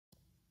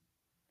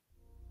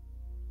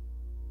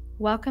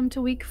Welcome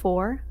to week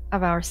 4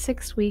 of our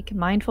 6-week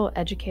Mindful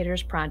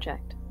Educators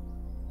project.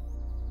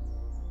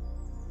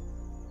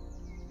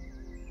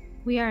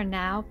 We are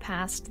now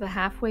past the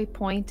halfway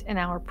point in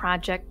our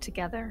project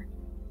together.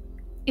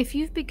 If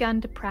you've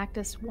begun to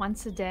practice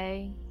once a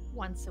day,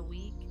 once a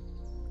week,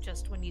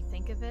 just when you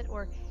think of it,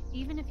 or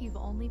even if you've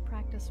only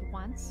practiced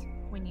once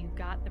when you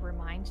got the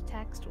remind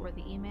text or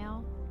the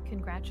email,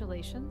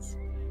 congratulations.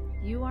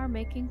 You are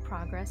making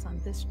progress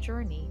on this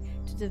journey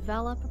to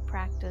develop a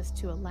practice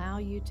to allow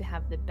you to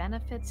have the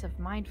benefits of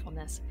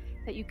mindfulness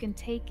that you can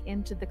take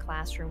into the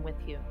classroom with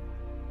you.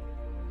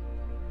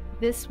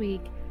 This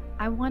week,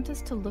 I want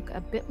us to look a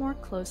bit more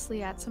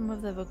closely at some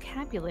of the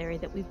vocabulary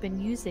that we've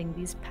been using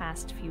these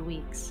past few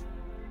weeks.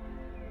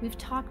 We've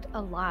talked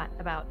a lot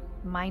about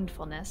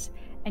mindfulness,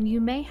 and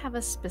you may have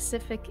a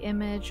specific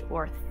image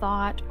or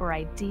thought or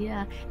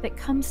idea that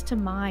comes to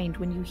mind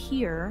when you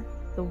hear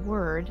the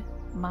word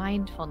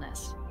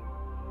mindfulness.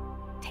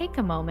 Take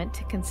a moment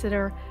to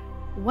consider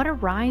what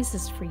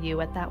arises for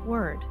you at that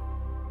word,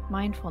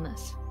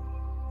 mindfulness.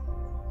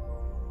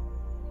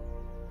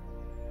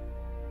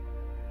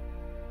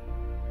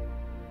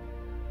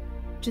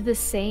 Do the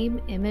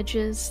same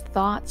images,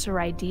 thoughts, or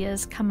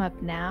ideas come up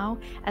now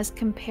as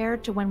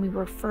compared to when we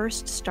were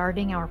first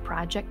starting our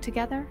project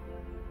together?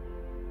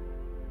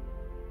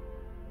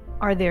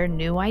 Are there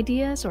new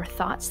ideas or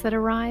thoughts that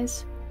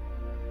arise?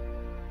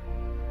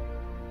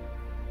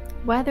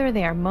 Whether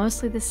they are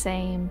mostly the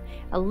same,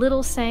 a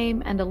little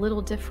same and a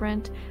little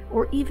different,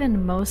 or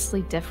even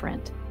mostly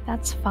different,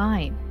 that's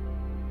fine.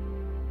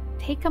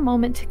 Take a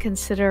moment to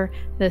consider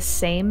the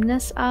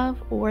sameness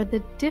of or the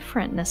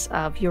differentness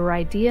of your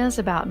ideas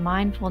about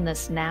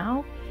mindfulness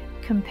now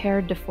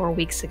compared to 4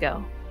 weeks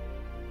ago.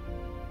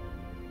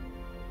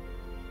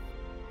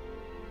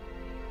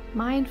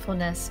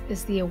 Mindfulness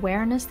is the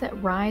awareness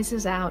that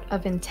rises out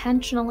of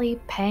intentionally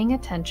paying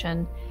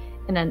attention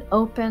in an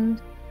open,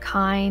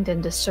 kind,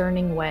 and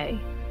discerning way.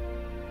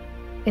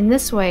 In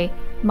this way,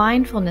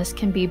 mindfulness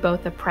can be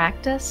both a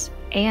practice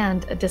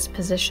and a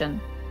disposition.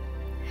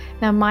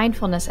 Now,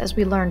 mindfulness, as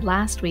we learned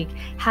last week,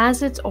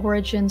 has its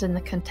origins in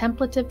the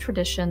contemplative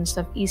traditions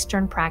of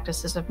Eastern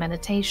practices of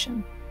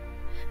meditation.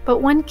 But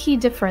one key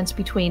difference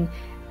between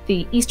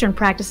the Eastern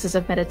practices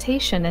of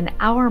meditation and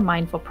our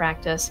mindful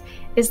practice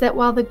is that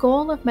while the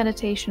goal of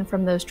meditation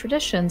from those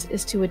traditions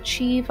is to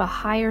achieve a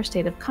higher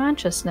state of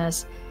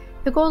consciousness,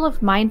 the goal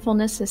of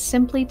mindfulness is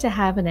simply to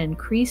have an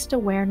increased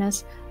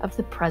awareness of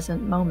the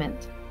present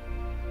moment.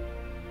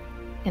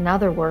 In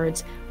other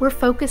words, we're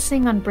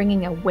focusing on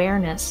bringing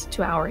awareness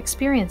to our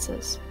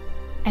experiences.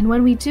 And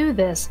when we do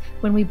this,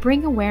 when we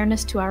bring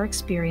awareness to our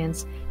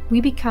experience,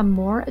 we become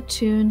more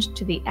attuned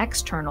to the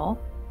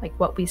external, like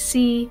what we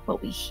see,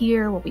 what we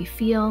hear, what we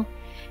feel,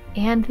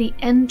 and the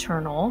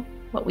internal,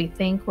 what we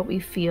think, what we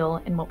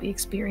feel, and what we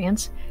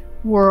experience,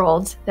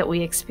 world that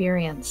we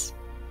experience.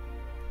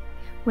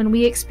 When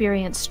we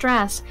experience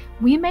stress,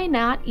 we may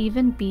not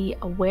even be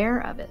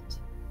aware of it.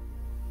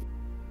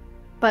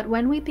 But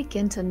when we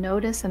begin to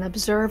notice and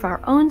observe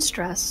our own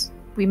stress,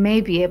 we may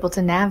be able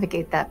to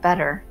navigate that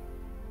better.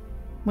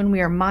 When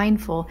we are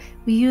mindful,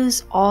 we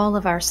use all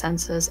of our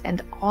senses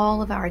and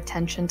all of our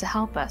attention to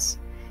help us.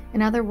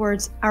 In other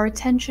words, our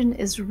attention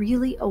is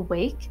really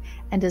awake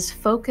and is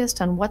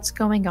focused on what's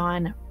going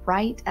on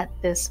right at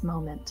this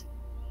moment.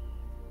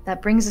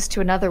 That brings us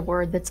to another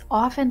word that's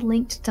often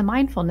linked to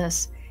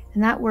mindfulness,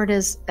 and that word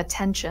is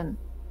attention.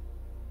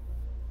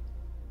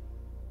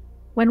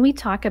 When we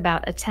talk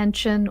about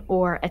attention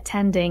or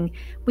attending,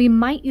 we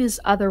might use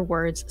other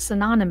words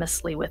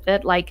synonymously with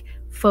it, like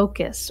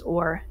focus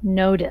or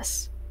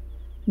notice.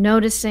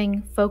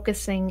 Noticing,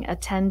 focusing,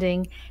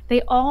 attending,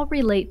 they all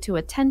relate to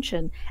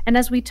attention, and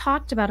as we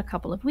talked about a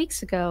couple of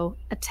weeks ago,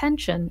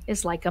 attention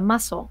is like a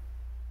muscle.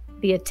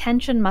 The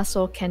attention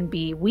muscle can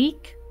be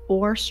weak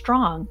or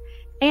strong,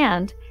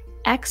 and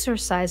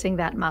exercising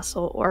that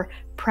muscle or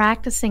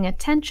practicing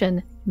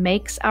attention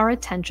makes our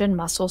attention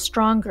muscle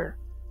stronger.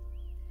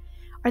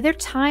 Are there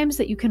times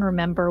that you can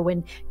remember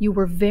when you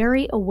were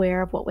very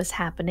aware of what was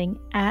happening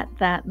at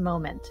that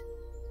moment?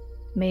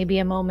 Maybe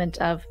a moment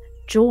of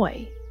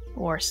joy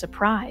or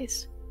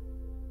surprise,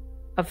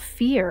 of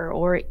fear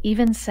or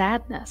even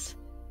sadness.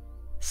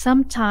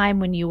 Some time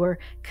when you were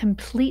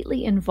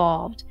completely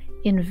involved,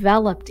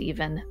 enveloped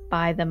even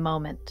by the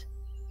moment.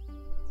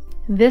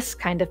 This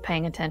kind of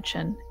paying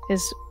attention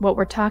is what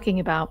we're talking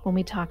about when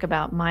we talk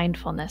about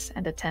mindfulness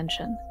and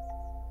attention.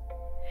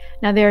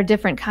 Now, there are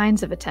different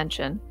kinds of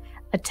attention.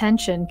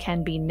 Attention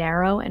can be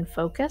narrow and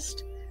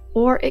focused,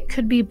 or it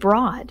could be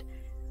broad.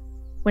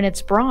 When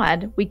it's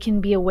broad, we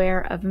can be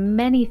aware of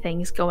many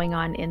things going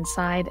on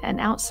inside and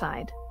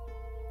outside.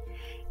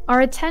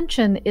 Our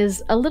attention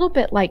is a little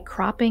bit like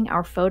cropping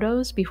our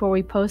photos before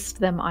we post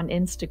them on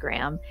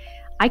Instagram.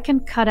 I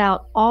can cut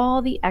out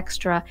all the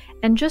extra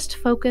and just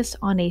focus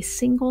on a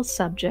single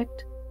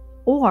subject,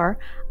 or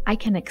I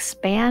can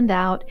expand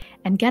out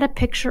and get a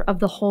picture of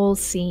the whole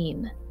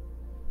scene.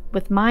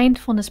 With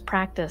mindfulness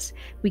practice,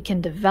 we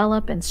can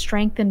develop and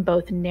strengthen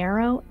both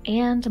narrow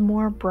and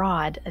more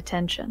broad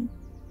attention.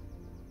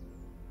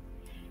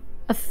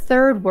 A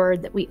third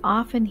word that we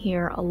often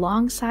hear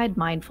alongside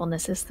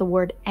mindfulness is the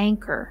word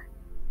anchor.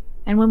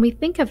 And when we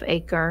think of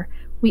anchor,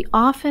 we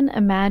often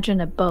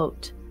imagine a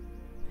boat.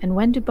 And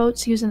when do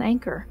boats use an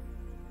anchor?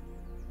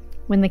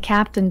 When the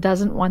captain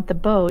doesn't want the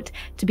boat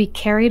to be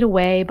carried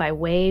away by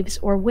waves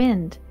or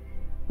wind.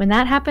 When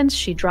that happens,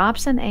 she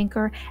drops an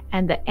anchor,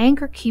 and the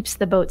anchor keeps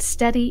the boat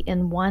steady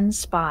in one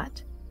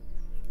spot.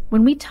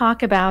 When we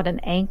talk about an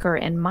anchor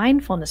in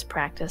mindfulness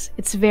practice,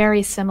 it's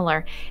very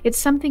similar. It's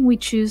something we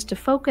choose to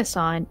focus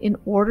on in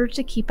order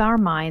to keep our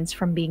minds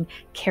from being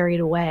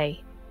carried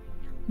away.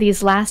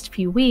 These last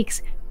few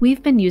weeks,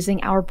 we've been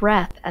using our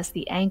breath as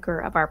the anchor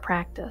of our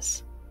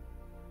practice.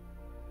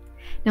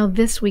 Now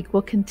this week,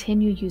 we'll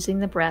continue using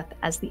the breath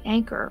as the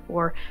anchor,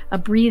 or a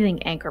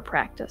breathing anchor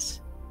practice.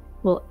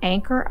 We'll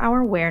anchor our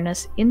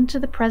awareness into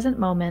the present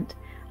moment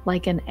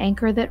like an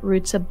anchor that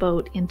roots a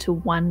boat into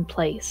one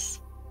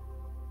place.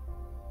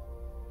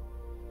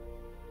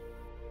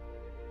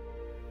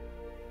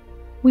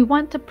 We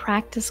want to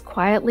practice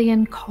quietly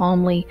and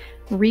calmly,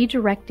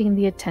 redirecting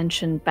the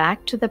attention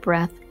back to the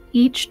breath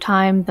each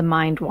time the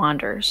mind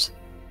wanders.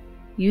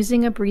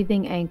 Using a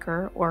breathing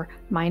anchor, or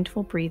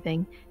mindful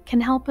breathing, can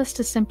help us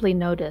to simply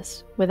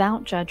notice,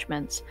 without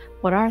judgments,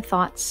 what our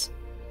thoughts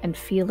and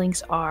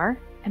feelings are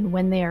and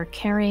when they are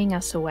carrying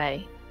us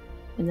away.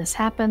 When this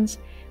happens,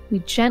 we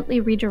gently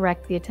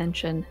redirect the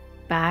attention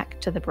back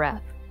to the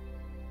breath.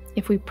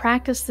 If we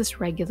practice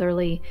this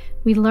regularly,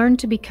 we learn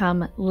to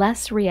become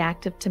less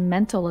reactive to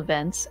mental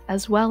events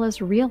as well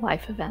as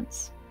real-life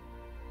events.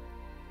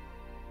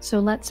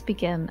 So let's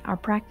begin our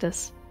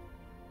practice.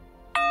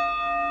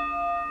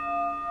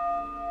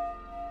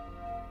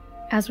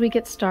 As we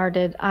get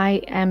started,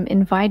 I am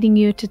inviting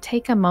you to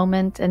take a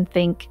moment and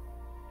think,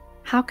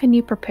 how can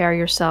you prepare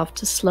yourself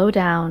to slow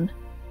down,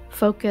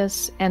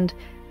 focus, and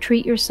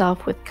treat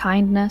yourself with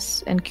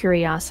kindness and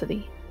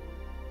curiosity?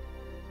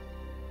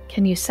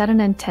 Can you set an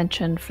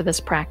intention for this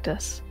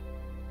practice?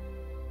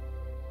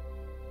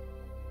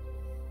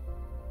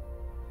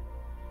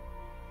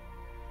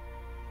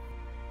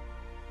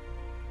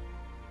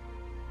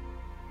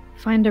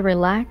 Find a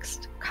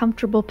relaxed,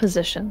 comfortable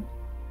position,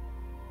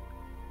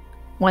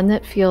 one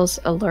that feels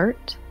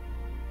alert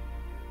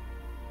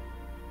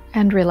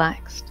and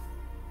relaxed.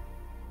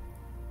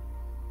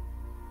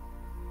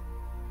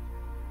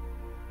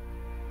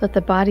 Let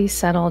the body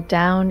settle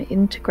down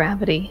into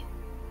gravity.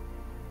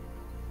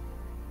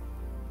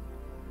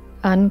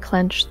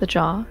 Unclench the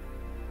jaw.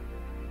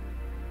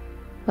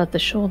 Let the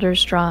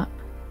shoulders drop.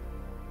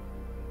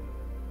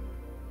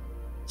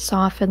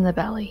 Soften the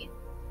belly.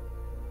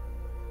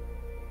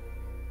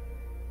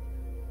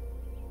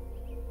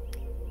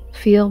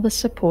 Feel the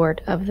support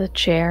of the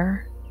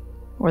chair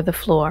or the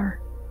floor.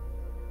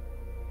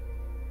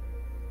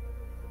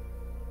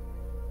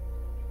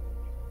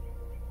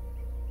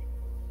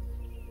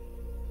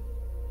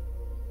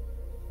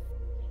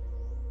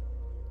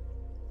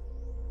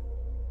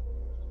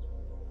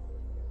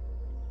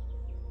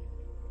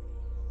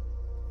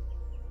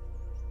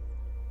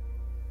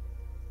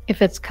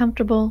 If it's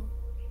comfortable,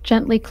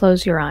 gently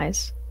close your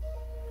eyes.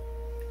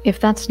 If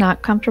that's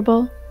not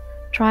comfortable,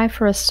 try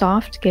for a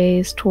soft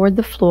gaze toward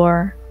the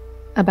floor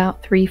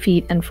about 3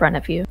 feet in front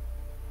of you.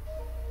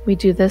 We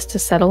do this to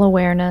settle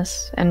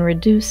awareness and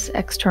reduce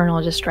external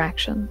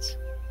distractions.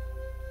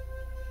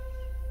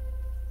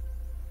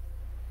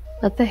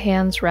 Let the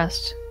hands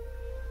rest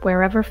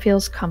wherever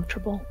feels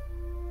comfortable.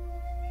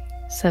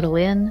 Settle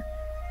in,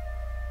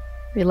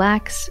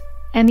 relax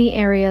any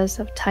areas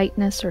of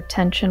tightness or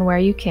tension where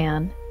you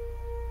can,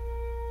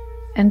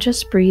 and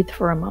just breathe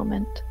for a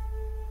moment.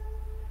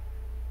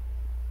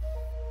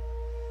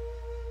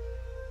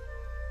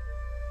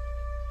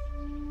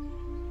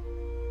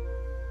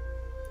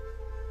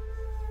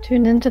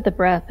 Tune into the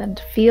breath and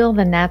feel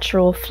the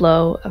natural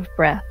flow of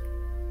breath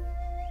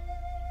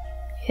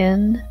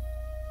in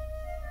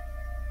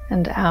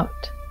and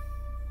out.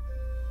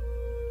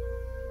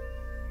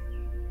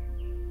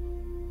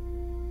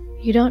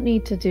 You don't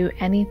need to do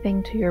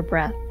anything to your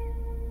breath.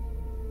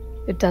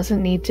 It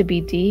doesn't need to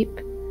be deep.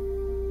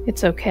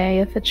 It's okay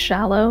if it's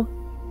shallow.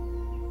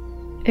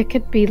 It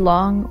could be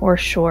long or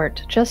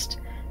short, just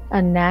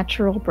a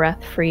natural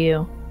breath for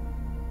you.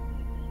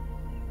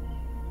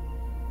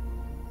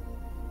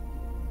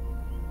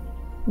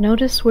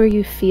 Notice where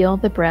you feel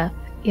the breath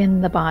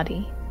in the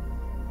body.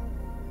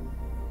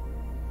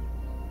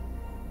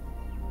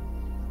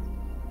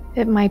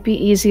 It might be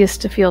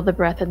easiest to feel the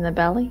breath in the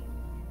belly,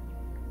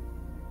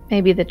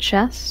 maybe the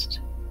chest,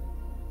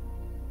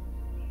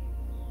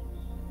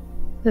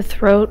 the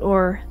throat,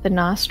 or the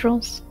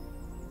nostrils.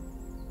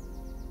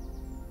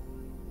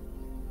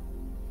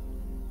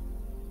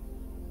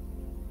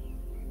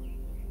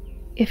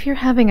 If you're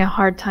having a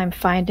hard time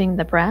finding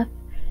the breath,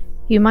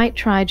 you might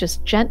try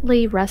just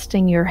gently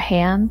resting your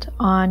hand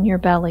on your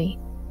belly,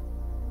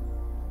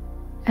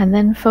 and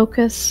then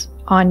focus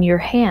on your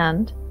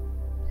hand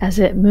as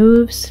it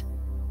moves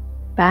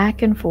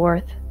back and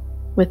forth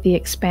with the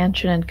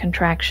expansion and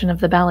contraction of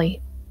the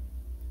belly.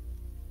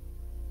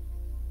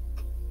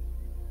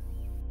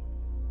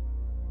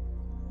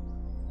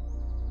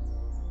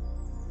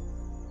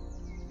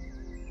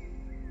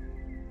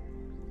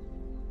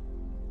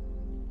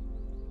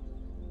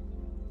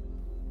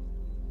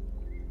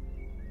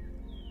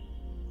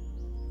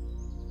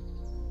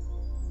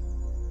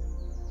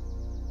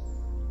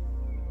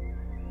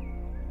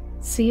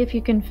 See if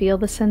you can feel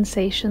the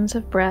sensations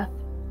of breath,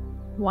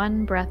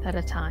 one breath at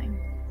a time.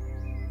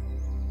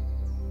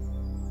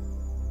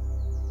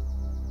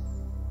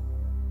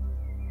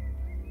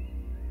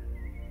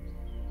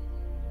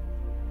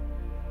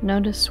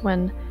 Notice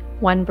when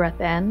one breath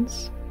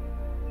ends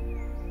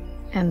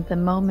and the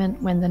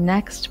moment when the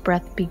next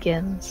breath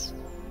begins.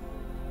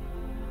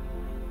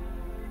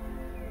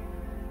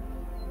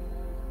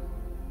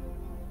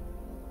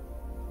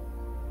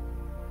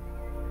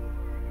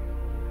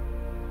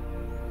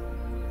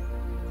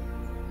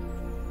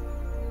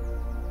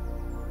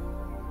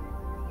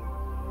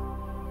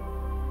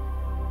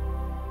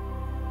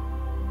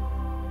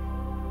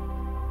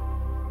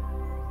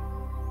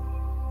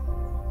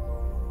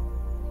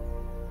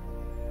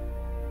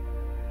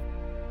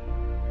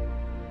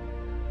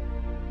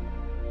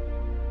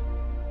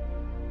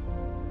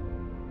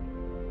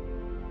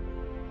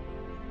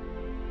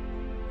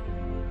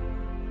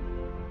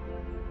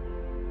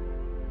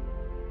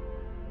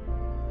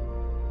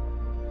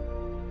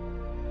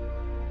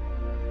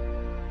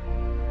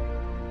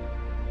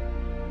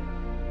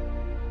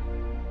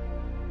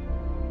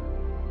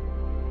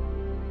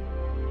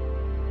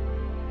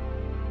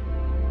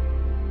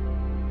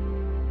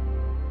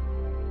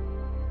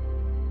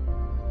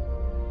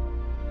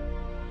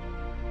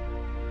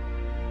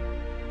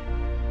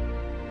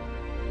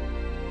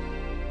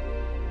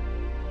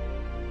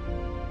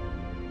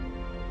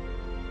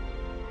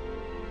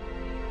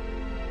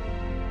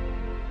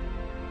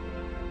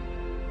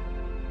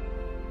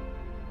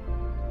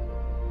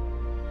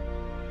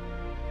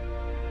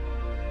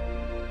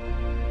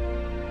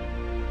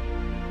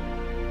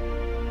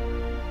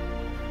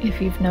 If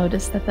you've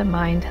noticed that the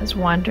mind has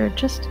wandered,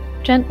 just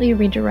gently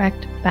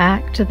redirect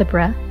back to the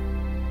breath.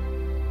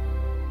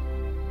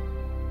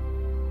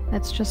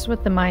 That's just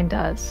what the mind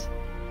does.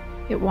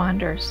 It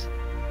wanders.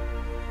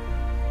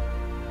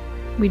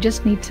 We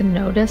just need to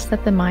notice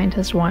that the mind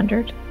has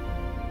wandered.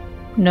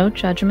 No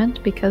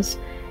judgment, because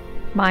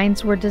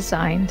minds were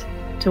designed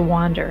to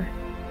wander.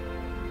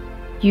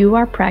 You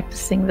are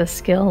practicing the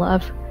skill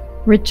of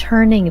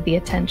returning the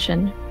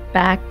attention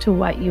back to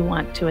what you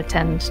want to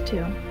attend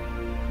to.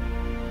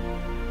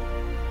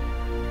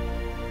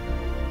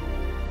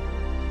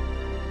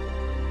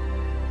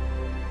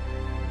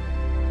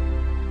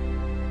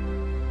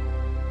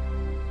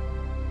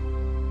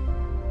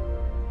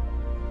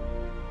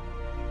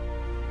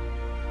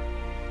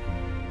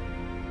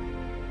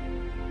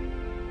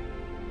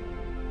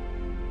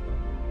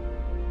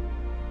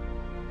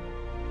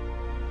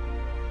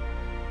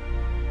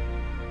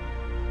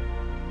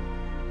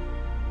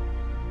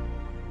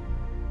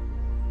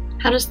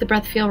 How does the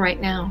breath feel right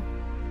now?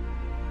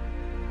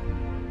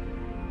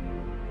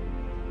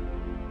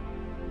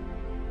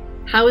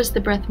 How is the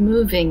breath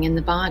moving in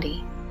the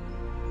body?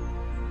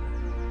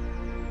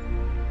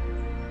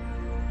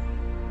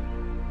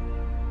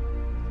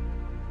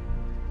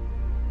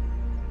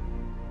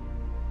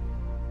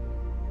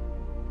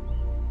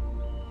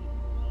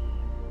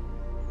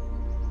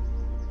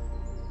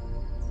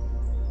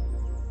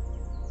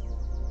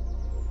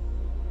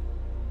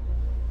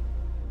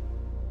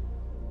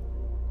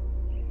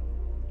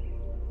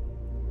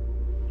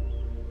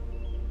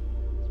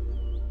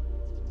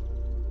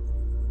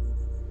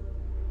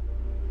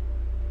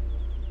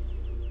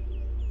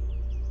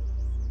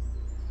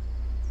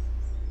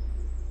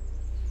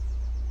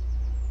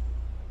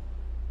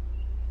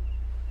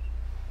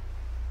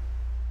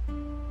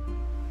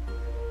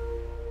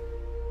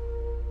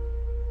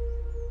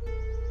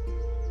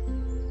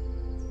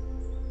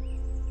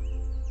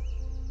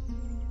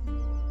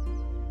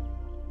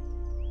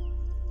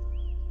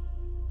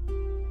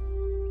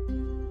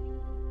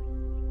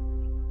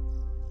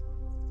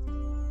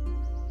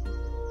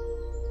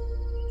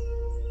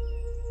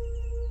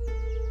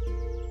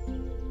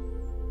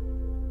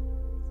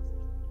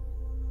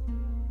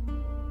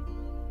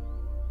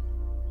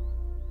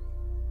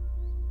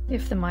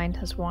 If the mind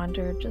has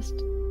wandered, just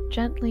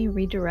gently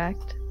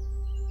redirect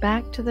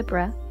back to the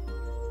breath.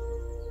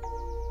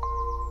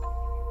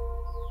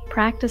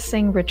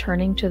 Practicing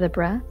returning to the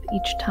breath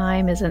each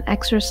time is an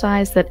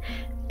exercise that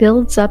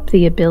builds up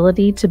the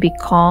ability to be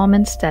calm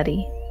and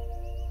steady.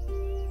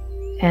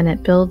 And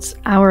it builds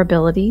our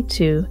ability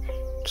to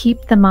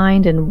keep the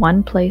mind in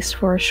one place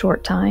for a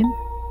short time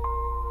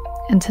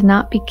and to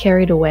not be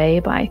carried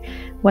away by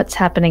what's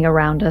happening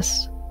around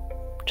us,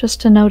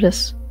 just to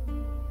notice.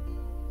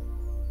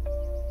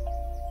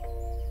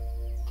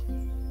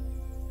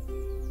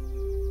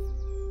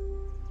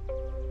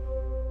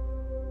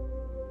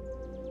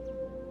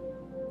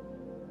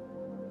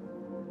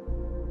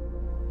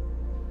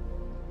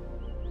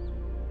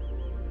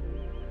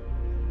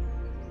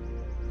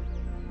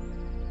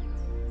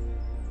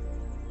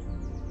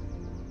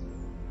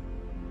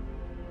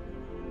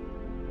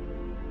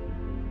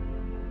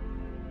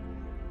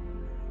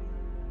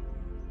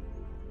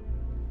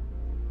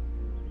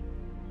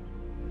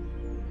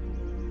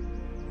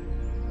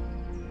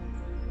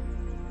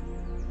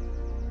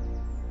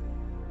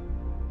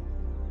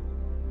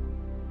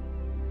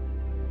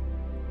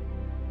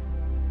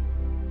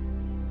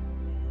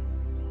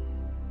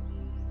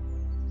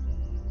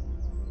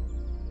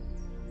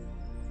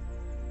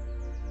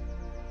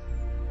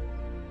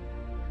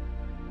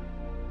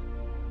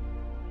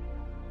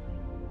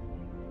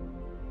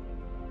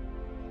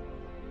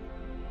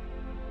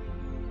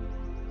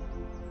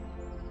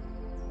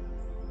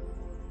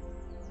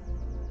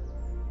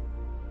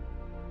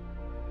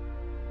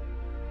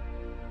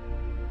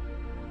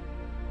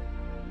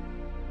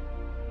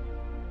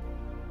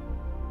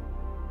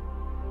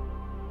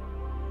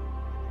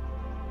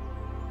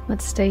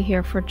 Let's stay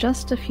here for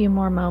just a few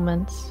more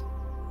moments,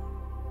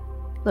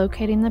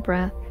 locating the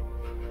breath,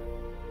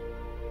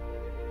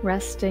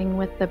 resting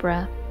with the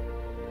breath,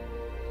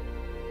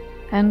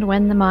 and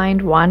when the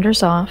mind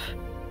wanders off,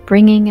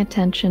 bringing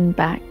attention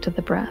back to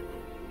the breath.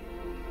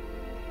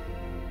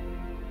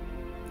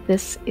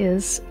 This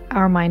is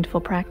our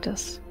mindful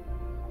practice.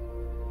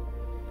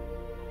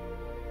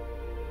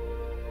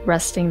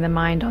 Resting the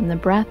mind on the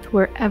breath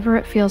wherever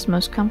it feels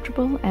most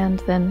comfortable, and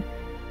then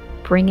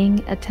bringing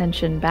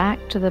attention back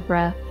to the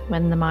breath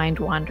when the mind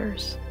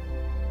wanders.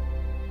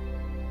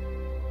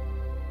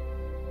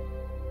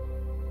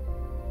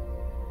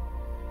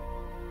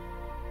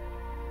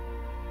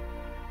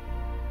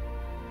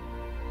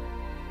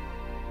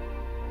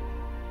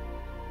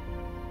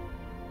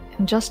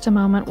 In just a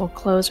moment, we'll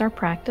close our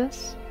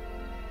practice.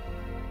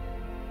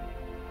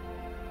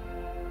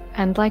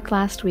 And like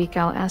last week,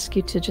 I'll ask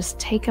you to just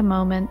take a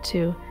moment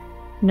to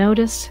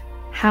notice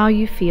how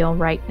you feel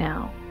right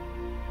now.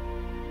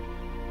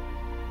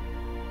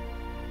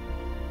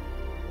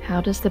 How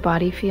does the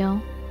body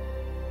feel?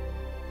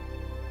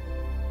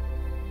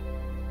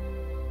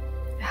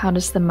 How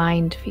does the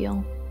mind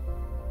feel?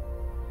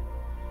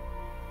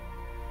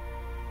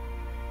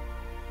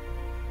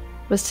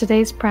 Was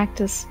today's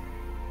practice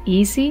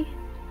easy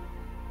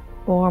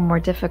or more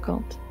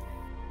difficult?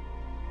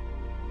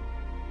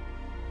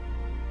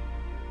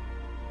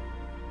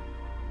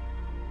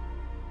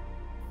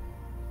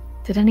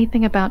 Did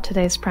anything about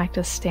today's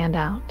practice stand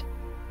out?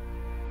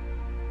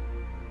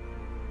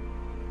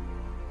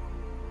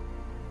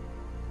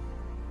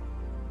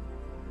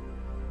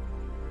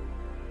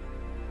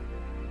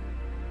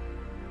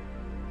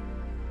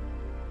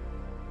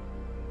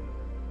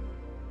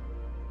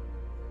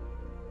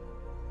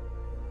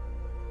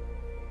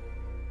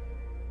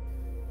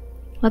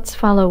 Let's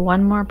follow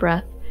one more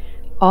breath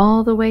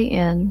all the way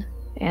in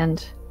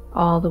and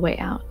all the way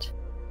out.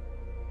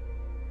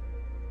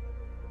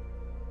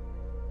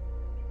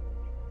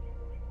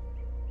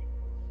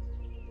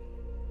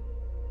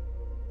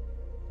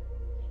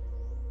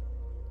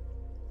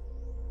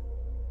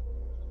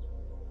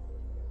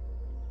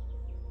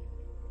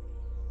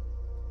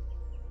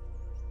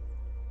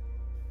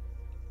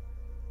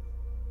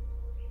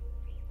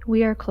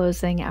 We are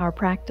closing our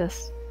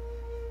practice.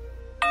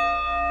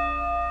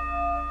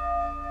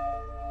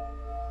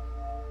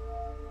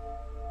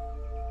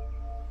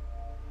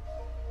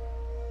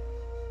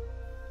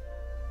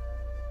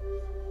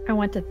 I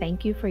want to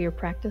thank you for your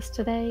practice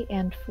today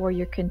and for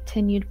your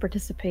continued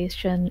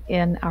participation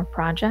in our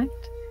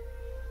project.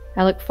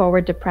 I look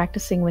forward to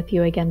practicing with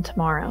you again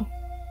tomorrow.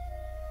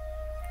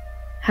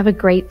 Have a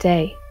great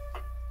day.